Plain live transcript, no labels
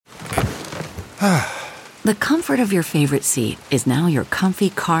The comfort of your favorite seat is now your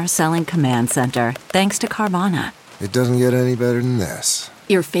comfy car selling command center, thanks to Carvana. It doesn't get any better than this.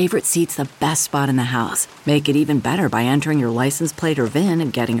 Your favorite seat's the best spot in the house. Make it even better by entering your license plate or VIN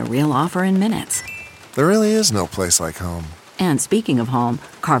and getting a real offer in minutes. There really is no place like home. And speaking of home,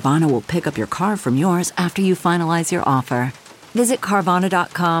 Carvana will pick up your car from yours after you finalize your offer. Visit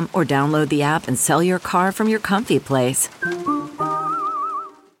Carvana.com or download the app and sell your car from your comfy place.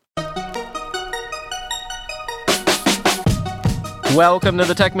 Welcome to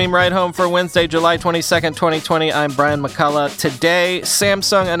the Tech Meme Ride Home for Wednesday, July 22nd, 2020. I'm Brian McCullough. Today,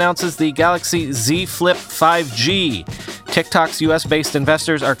 Samsung announces the Galaxy Z Flip 5G. TikTok's US-based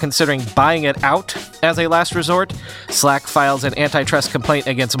investors are considering buying it out as a last resort. Slack files an antitrust complaint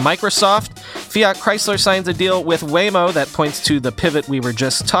against Microsoft. Fiat Chrysler signs a deal with Waymo that points to the pivot we were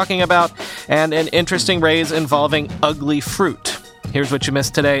just talking about. And an interesting raise involving ugly fruit. Here's what you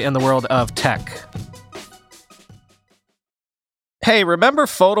missed today in the world of tech. Hey, remember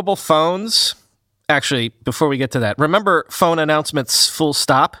foldable phones? Actually, before we get to that, remember phone announcements full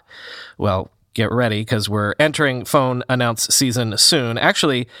stop? Well, get ready, because we're entering phone announce season soon.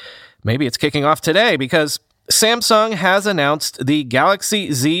 Actually, maybe it's kicking off today, because Samsung has announced the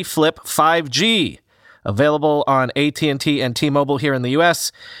Galaxy Z Flip 5G, available on AT&T and T-Mobile here in the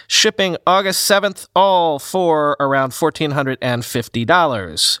US, shipping August 7th, all for around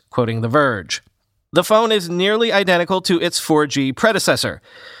 $1,450, quoting The Verge. The phone is nearly identical to its 4G predecessor.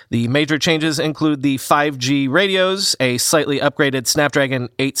 The major changes include the 5G radios, a slightly upgraded Snapdragon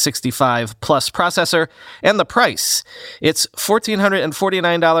 865 Plus processor, and the price. It's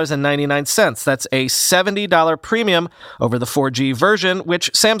 $1,449.99. That's a $70 premium over the 4G version,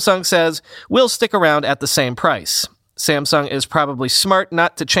 which Samsung says will stick around at the same price. Samsung is probably smart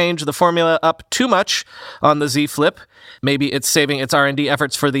not to change the formula up too much on the Z Flip. Maybe it's saving its R&D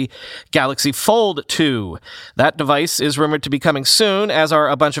efforts for the Galaxy Fold 2. That device is rumored to be coming soon, as are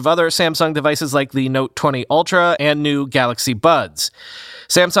a bunch of other Samsung devices like the Note 20 Ultra and new Galaxy Buds.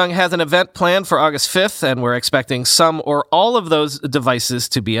 Samsung has an event planned for August 5th, and we're expecting some or all of those devices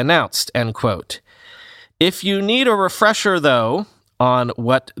to be announced, end quote. If you need a refresher, though, on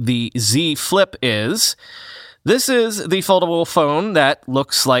what the Z Flip is, this is the foldable phone that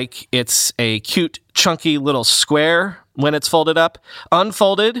looks like it's a cute, chunky little square when it's folded up.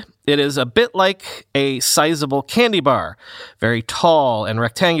 Unfolded, it is a bit like a sizable candy bar, very tall and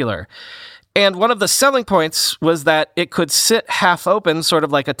rectangular. And one of the selling points was that it could sit half open, sort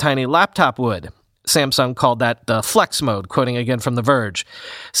of like a tiny laptop would. Samsung called that the flex mode, quoting again from The Verge.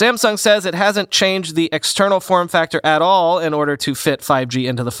 Samsung says it hasn't changed the external form factor at all in order to fit 5G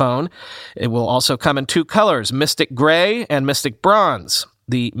into the phone. It will also come in two colors, Mystic Gray and Mystic Bronze.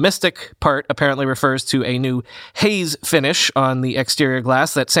 The Mystic part apparently refers to a new haze finish on the exterior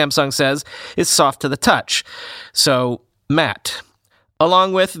glass that Samsung says is soft to the touch. So, matte.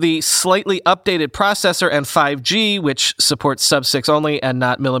 Along with the slightly updated processor and 5G, which supports sub-6 only and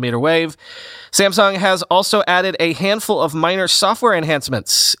not millimeter wave, Samsung has also added a handful of minor software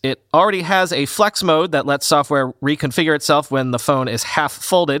enhancements. It already has a flex mode that lets software reconfigure itself when the phone is half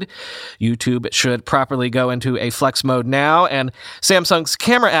folded. YouTube should properly go into a flex mode now, and Samsung's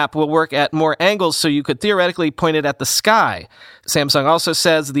camera app will work at more angles, so you could theoretically point it at the sky. Samsung also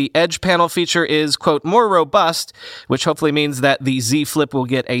says the Edge panel feature is, quote, more robust, which hopefully means that the Z Flip will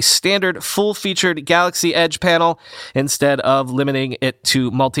get a standard full-featured Galaxy Edge panel instead of limiting it to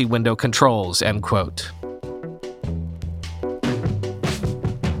multi-window controls, end quote.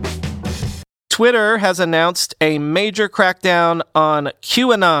 Twitter has announced a major crackdown on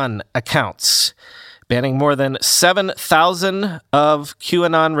QAnon accounts, banning more than 7,000 of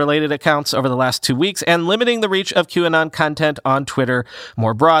QAnon-related accounts over the last 2 weeks and limiting the reach of QAnon content on Twitter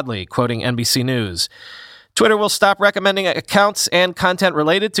more broadly, quoting NBC News. Twitter will stop recommending accounts and content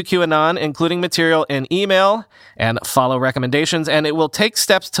related to QAnon, including material in email and follow recommendations, and it will take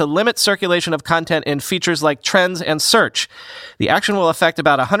steps to limit circulation of content in features like trends and search. The action will affect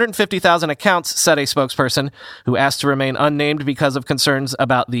about 150,000 accounts, said a spokesperson, who asked to remain unnamed because of concerns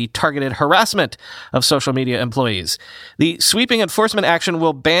about the targeted harassment of social media employees. The sweeping enforcement action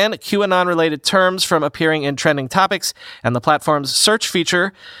will ban QAnon-related terms from appearing in trending topics, and the platform's search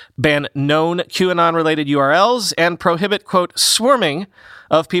feature ban known QAnon-related URLs and prohibit, quote, swarming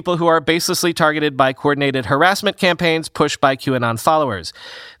of people who are baselessly targeted by coordinated harassment campaigns pushed by QAnon followers.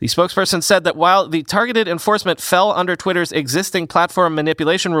 The spokesperson said that while the targeted enforcement fell under Twitter's existing platform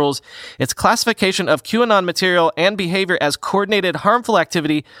manipulation rules, its classification of QAnon material and behavior as coordinated harmful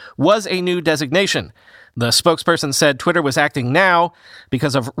activity was a new designation. The spokesperson said Twitter was acting now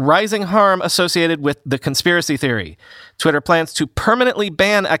because of rising harm associated with the conspiracy theory. Twitter plans to permanently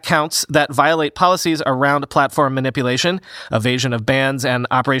ban accounts that violate policies around platform manipulation, evasion of bans, and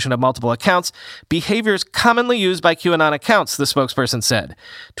operation of multiple accounts, behaviors commonly used by QAnon accounts, the spokesperson said.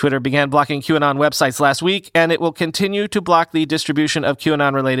 Twitter began blocking QAnon websites last week, and it will continue to block the distribution of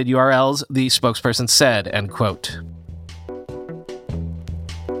QAnon-related URLs, the spokesperson said, end quote.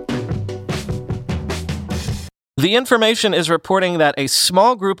 The Information is reporting that a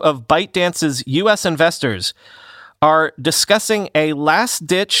small group of ByteDance's U.S. investors are discussing a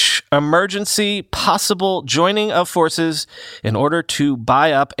last-ditch emergency possible joining of forces in order to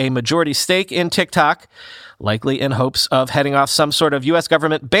buy up a majority stake in TikTok, likely in hopes of heading off some sort of U.S.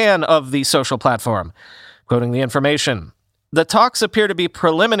 government ban of the social platform. Quoting The Information, the talks appear to be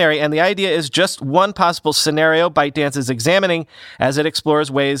preliminary, and the idea is just one possible scenario ByteDance is examining as it explores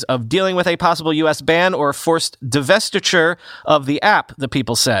ways of dealing with a possible U.S. ban or forced divestiture of the app, the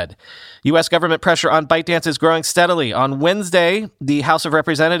people said. U.S. government pressure on ByteDance is growing steadily. On Wednesday, the House of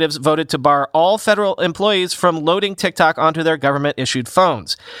Representatives voted to bar all federal employees from loading TikTok onto their government-issued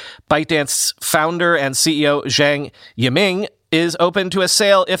phones. ByteDance founder and CEO Zhang Yiming is open to a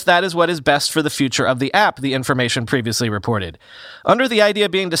sale if that is what is best for the future of the app, The Information previously reported. Under the idea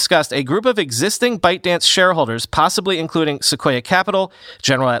being discussed, a group of existing ByteDance shareholders, possibly including Sequoia Capital,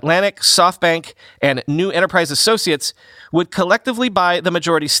 General Atlantic, SoftBank, and New Enterprise Associates, would collectively buy the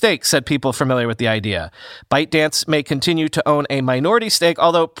majority stake, said people familiar with the idea. ByteDance may continue to own a minority stake,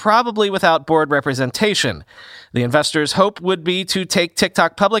 although probably without board representation. The investors' hope would be to take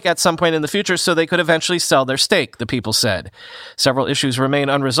TikTok public at some point in the future so they could eventually sell their stake, the people said. Several issues remain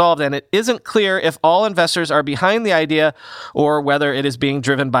unresolved, and it isn't clear if all investors are behind the idea or whether it is being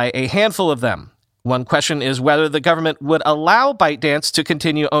driven by a handful of them. One question is whether the government would allow ByteDance to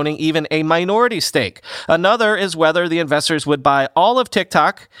continue owning even a minority stake. Another is whether the investors would buy all of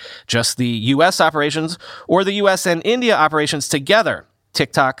TikTok, just the U.S. operations, or the U.S. and India operations together.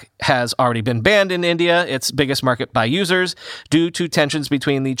 TikTok has already been banned in India, its biggest market by users, due to tensions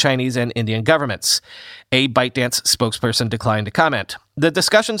between the Chinese and Indian governments. A ByteDance spokesperson declined to comment. The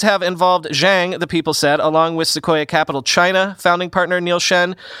discussions have involved Zhang, the people said, along with Sequoia Capital China founding partner Neil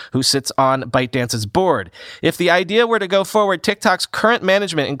Shen, who sits on ByteDance's board. If the idea were to go forward, TikTok's current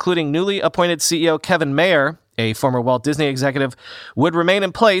management, including newly appointed CEO Kevin Mayer, a former Walt Disney executive, would remain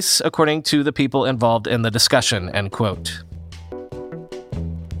in place, according to the people involved in the discussion, end quote.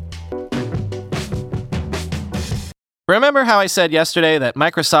 Remember how I said yesterday that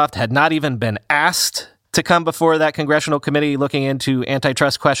Microsoft had not even been asked to come before that congressional committee looking into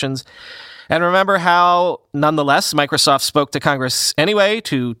antitrust questions? And remember how, nonetheless, Microsoft spoke to Congress anyway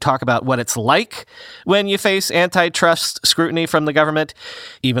to talk about what it's like when you face antitrust scrutiny from the government,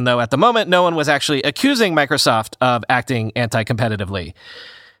 even though at the moment no one was actually accusing Microsoft of acting anti-competitively.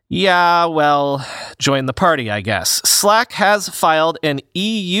 Yeah, well, join the party, I guess. Slack has filed an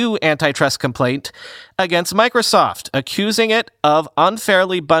EU antitrust complaint against Microsoft, accusing it of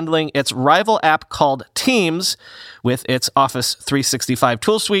unfairly bundling its rival app called Teams with its Office 365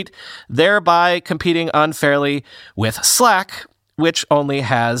 tool suite, thereby competing unfairly with Slack, which only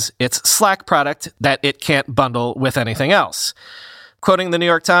has its Slack product that it can't bundle with anything else. Quoting the New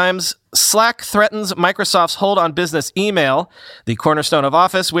York Times, Slack threatens Microsoft's hold on business email, the cornerstone of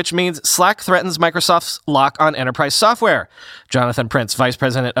Office, which means Slack threatens Microsoft's lock on enterprise software, Jonathan Prince, Vice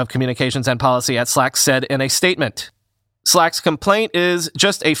President of Communications and Policy at Slack, said in a statement. Slack's complaint is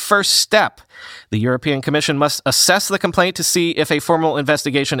just a first step. The European Commission must assess the complaint to see if a formal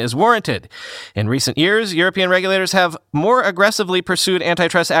investigation is warranted. In recent years, European regulators have more aggressively pursued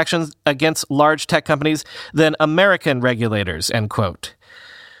antitrust actions against large tech companies than American regulators, end quote.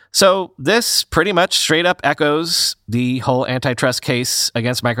 So this pretty much straight up echoes the whole antitrust case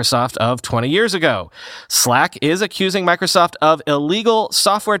against Microsoft of 20 years ago. Slack is accusing Microsoft of illegal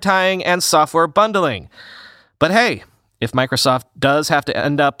software tying and software bundling. But hey, if Microsoft does have to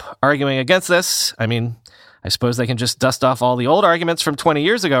end up arguing against this, I suppose they can just dust off all the old arguments from 20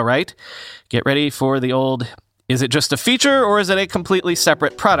 years ago, right? Get ready for the old, is it just a feature or is it a completely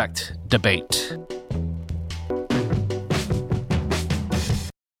separate product debate.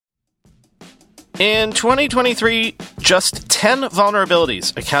 In 2023, just 10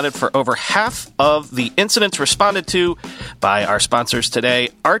 vulnerabilities accounted for over half of the incidents responded to by our sponsors today,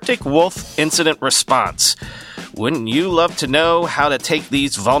 Arctic Wolf Incident Response. Wouldn't you love to know how to take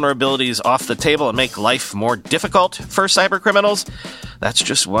these vulnerabilities off the table and make life more difficult for cybercriminals? That's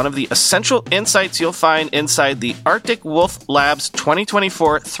just one of the essential insights you'll find inside the Arctic Wolf Labs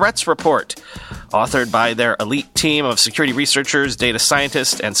 2024 Threats Report, authored by their elite team of security researchers, data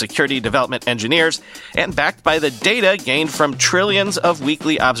scientists, and security development engineers, and backed by the data gained from trillions of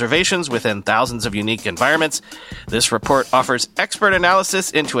weekly observations within thousands of unique environments. This report offers expert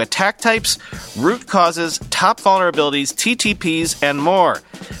analysis into attack types, root causes, top vulnerabilities, TTPs, and more.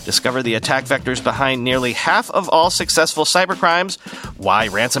 Discover the attack vectors behind nearly half of all successful cybercrimes, why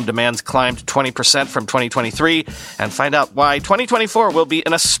ransom demands climbed 20% from 2023, and find out why 2024 will be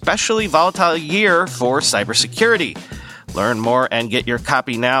an especially volatile year for cybersecurity. Learn more and get your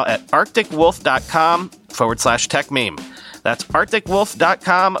copy now at arcticwolf.com/techmeme. That's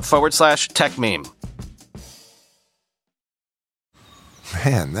arcticwolf.com/techmeme.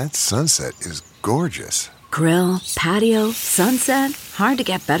 Man, that sunset is gorgeous. Grill, patio, sunset. Hard to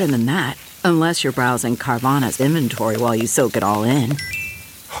get better than that. Unless you're browsing Carvana's inventory while you soak it all in.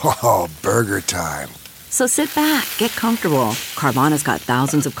 Oh, burger time. So sit back, get comfortable. Carvana's got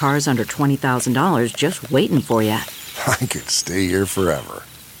thousands of cars under $20,000 just waiting for you. I could stay here forever.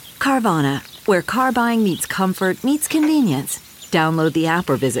 Carvana, where car buying meets comfort meets convenience. Download the app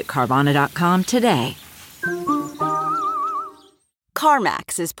or visit Carvana.com today.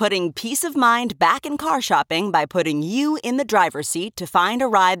 CarMax is putting peace of mind back in car shopping by putting you in the driver's seat to find a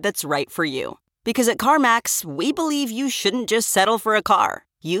ride that's right for you. Because at CarMax, we believe you shouldn't just settle for a car.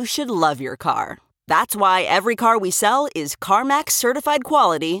 You should love your car. That's why every car we sell is CarMax certified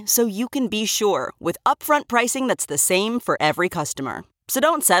quality, so you can be sure with upfront pricing that's the same for every customer. So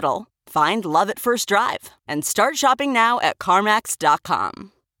don't settle. Find love at first drive and start shopping now at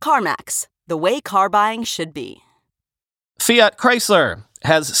CarMax.com. CarMax, the way car buying should be. Fiat Chrysler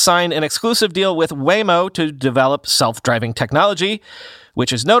has signed an exclusive deal with Waymo to develop self-driving technology,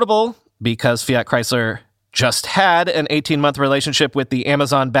 which is notable because Fiat Chrysler just had an 18-month relationship with the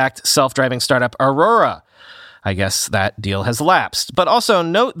Amazon-backed self-driving startup Aurora. I guess that deal has lapsed. But also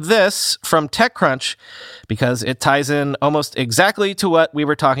note this from TechCrunch because it ties in almost exactly to what we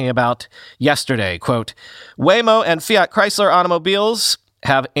were talking about yesterday. Quote, Waymo and Fiat Chrysler Automobiles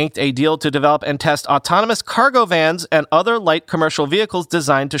have inked a deal to develop and test autonomous cargo vans and other light commercial vehicles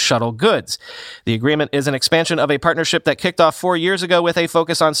designed to shuttle goods. The agreement is an expansion of a partnership that kicked off 4 years ago with a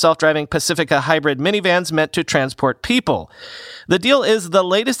focus on self-driving Pacifica hybrid minivans meant to transport people. The deal is the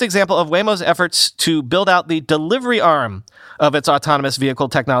latest example of Waymo's efforts to build out the delivery arm of its autonomous vehicle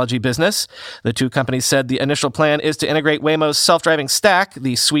technology business. The two companies said the initial plan is to integrate Waymo's self-driving stack,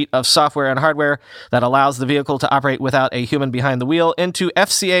 the suite of software and hardware that allows the vehicle to operate without a human behind the wheel, into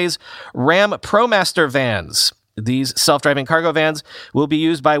FCA's Ram ProMaster vans. These self-driving cargo vans will be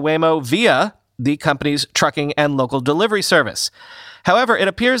used by Waymo via the company's trucking and local delivery service. However, it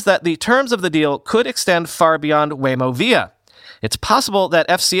appears that the terms of the deal could extend far beyond Waymo via. It's possible that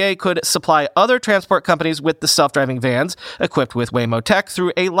FCA could supply other transport companies with the self-driving vans equipped with Waymo tech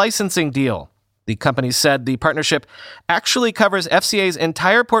through a licensing deal. The company said the partnership actually covers FCA's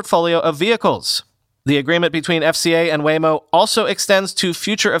entire portfolio of vehicles. The agreement between FCA and Waymo also extends to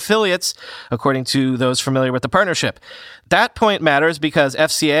future affiliates, according to those familiar with the partnership. That point matters because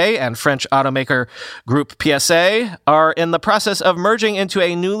FCA and French automaker Groupe PSA are in the process of merging into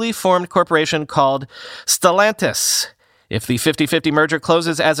a newly formed corporation called Stellantis. If the 50-50 merger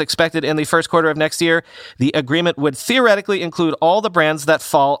closes as expected in the first quarter of next year, the agreement would theoretically include all the brands that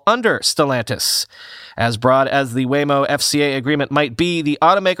fall under Stellantis. As broad as the Waymo FCA agreement might be, the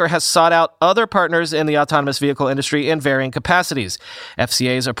automaker has sought out other partners in the autonomous vehicle industry in varying capacities.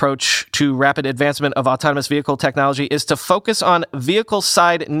 FCA's approach to rapid advancement of autonomous vehicle technology is to focus on vehicle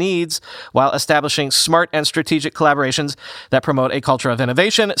side needs while establishing smart and strategic collaborations that promote a culture of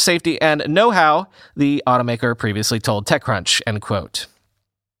innovation, safety, and know-how, the automaker previously told TechCrunch, end quote.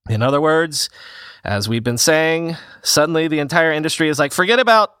 In other words, as we've been saying, suddenly the entire industry is like, forget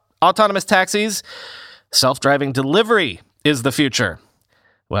about autonomous taxis. Self-driving delivery is the future.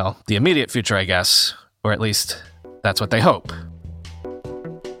 Well, the immediate future, I guess. Or at least, that's what they hope.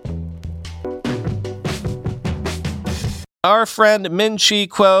 Our friend Min-Chi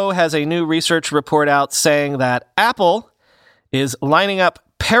Kuo has a new research report out saying that Apple is lining up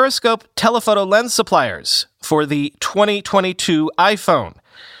periscope telephoto lens suppliers for the 2022 iPhone.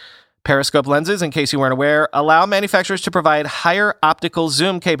 Periscope lenses, in case you weren't aware, allow manufacturers to provide higher optical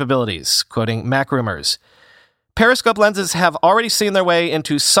zoom capabilities, quoting MacRumors. Periscope lenses have already seen their way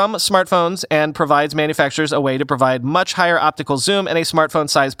into some smartphones and provides manufacturers a way to provide much higher optical zoom in a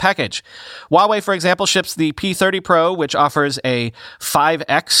smartphone-sized package. Huawei, for example, ships the P30 Pro, which offers a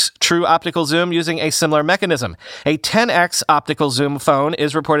 5x true optical zoom using a similar mechanism. A 10x optical zoom phone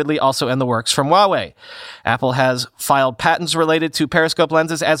is reportedly also in the works from Huawei. Apple has filed patents related to Periscope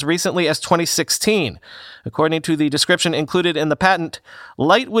lenses as recently as 2016. According to the description included in the patent,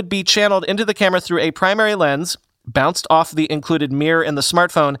 light would be channeled into the camera through a primary lens, bounced off the included mirror in the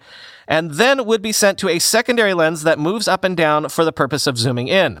smartphone, and then would be sent to a secondary lens that moves up and down for the purpose of zooming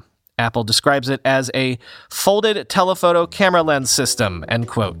in. Apple describes it as a folded telephoto camera lens system, end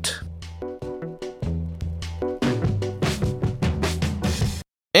quote.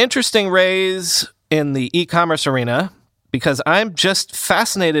 Interesting raise in the e-commerce arena, because I'm just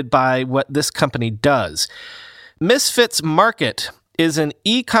fascinated by what this company does. Misfits Market is an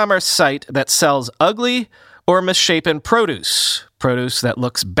e-commerce site that sells ugly or misshapen produce that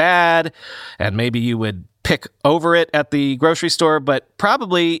looks bad, and maybe you would pick over it at the grocery store, but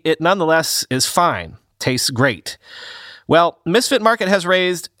probably it nonetheless is fine, tastes great. Well, Misfit Market has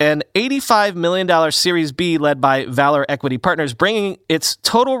raised an $85 million Series B led by Valor Equity Partners, bringing its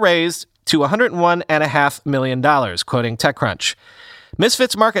total raised to $101.5 million, quoting TechCrunch.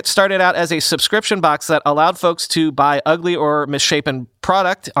 Misfits Market started out as a subscription box that allowed folks to buy ugly or misshapen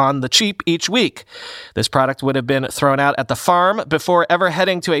product on the cheap each week. This product would have been thrown out at the farm before ever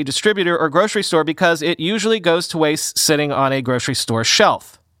heading to a distributor or grocery store because it usually goes to waste sitting on a grocery store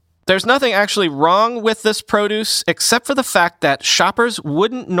shelf. There's nothing actually wrong with this produce except for the fact that shoppers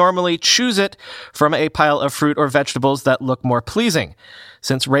wouldn't normally choose it from a pile of fruit or vegetables that look more pleasing.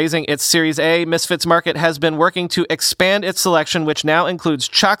 Since raising its Series A, Misfits Market has been working to expand its selection, which now includes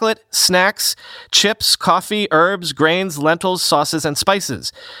chocolate, snacks, chips, coffee, herbs, grains, lentils, sauces, and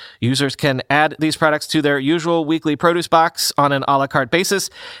spices. Users can add these products to their usual weekly produce box on an a la carte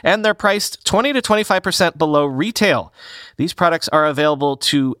basis, and they're priced 20 to 25% below retail. These products are available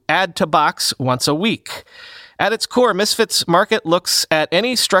to add to box once a week. At its core, Misfits Market looks at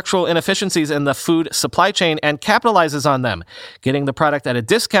any structural inefficiencies in the food supply chain and capitalizes on them, getting the product at a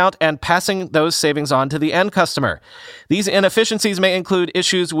discount and passing those savings on to the end customer. These inefficiencies may include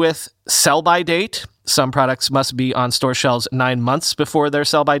issues with sell-by date. Some products must be on store shelves 9 months before their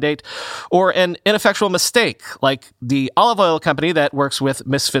sell-by date, or an ineffectual mistake, like the olive oil company that works with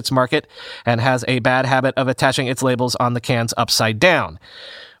Misfits Market and has a bad habit of attaching its labels on the cans upside down.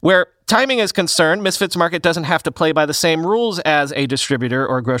 Where timing is concerned, Misfits Market doesn't have to play by the same rules as a distributor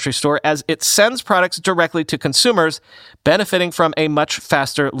or grocery store, as it sends products directly to consumers, benefiting from a much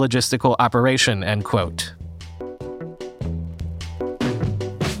faster logistical operation, end quote.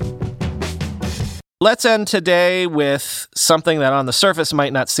 Let's end today with something that on the surface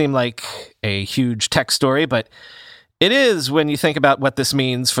might not seem like a huge tech story, but it is when you think about what this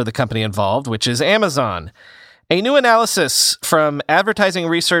means for the company involved, which is Amazon. A new analysis from advertising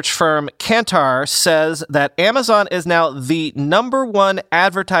research firm Kantar says that Amazon is now the number one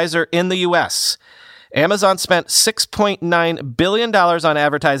advertiser in the U.S. Amazon spent $6.9 billion on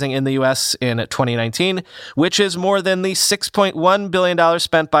advertising in the U.S. in 2019, which is more than the $6.1 billion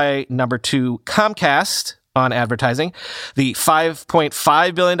spent by number two Comcast on advertising, the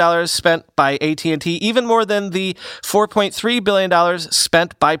 $5.5 billion spent by AT&T, even more than the $4.3 billion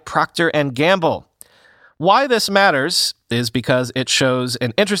spent by Procter & Gamble. Why this matters is because it shows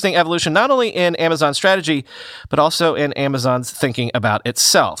an interesting evolution not only in Amazon's strategy, but also in Amazon's thinking about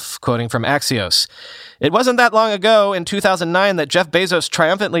itself, quoting from Axios. It wasn't that long ago, in 2009, that Jeff Bezos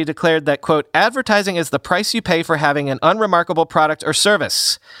triumphantly declared that, quote, advertising is the price you pay for having an unremarkable product or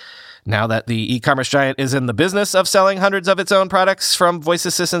service. Now that the e-commerce giant is in the business of selling hundreds of its own products, from voice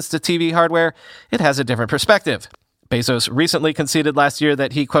assistants to TV hardware, it has a different perspective. Bezos recently conceded last year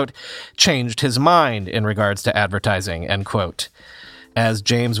that he, quote, changed his mind in regards to advertising, end quote. As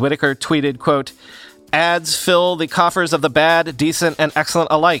James Whitaker tweeted, quote, ads fill the coffers of the bad, decent, and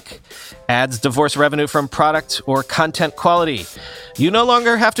excellent alike. Ads divorce revenue from product or content quality. You no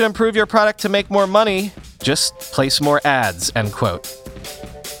longer have to improve your product to make more money. Just place more ads, end quote.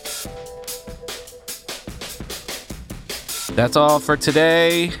 That's all for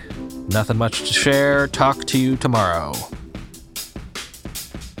today. Nothing much to share. Talk to you tomorrow.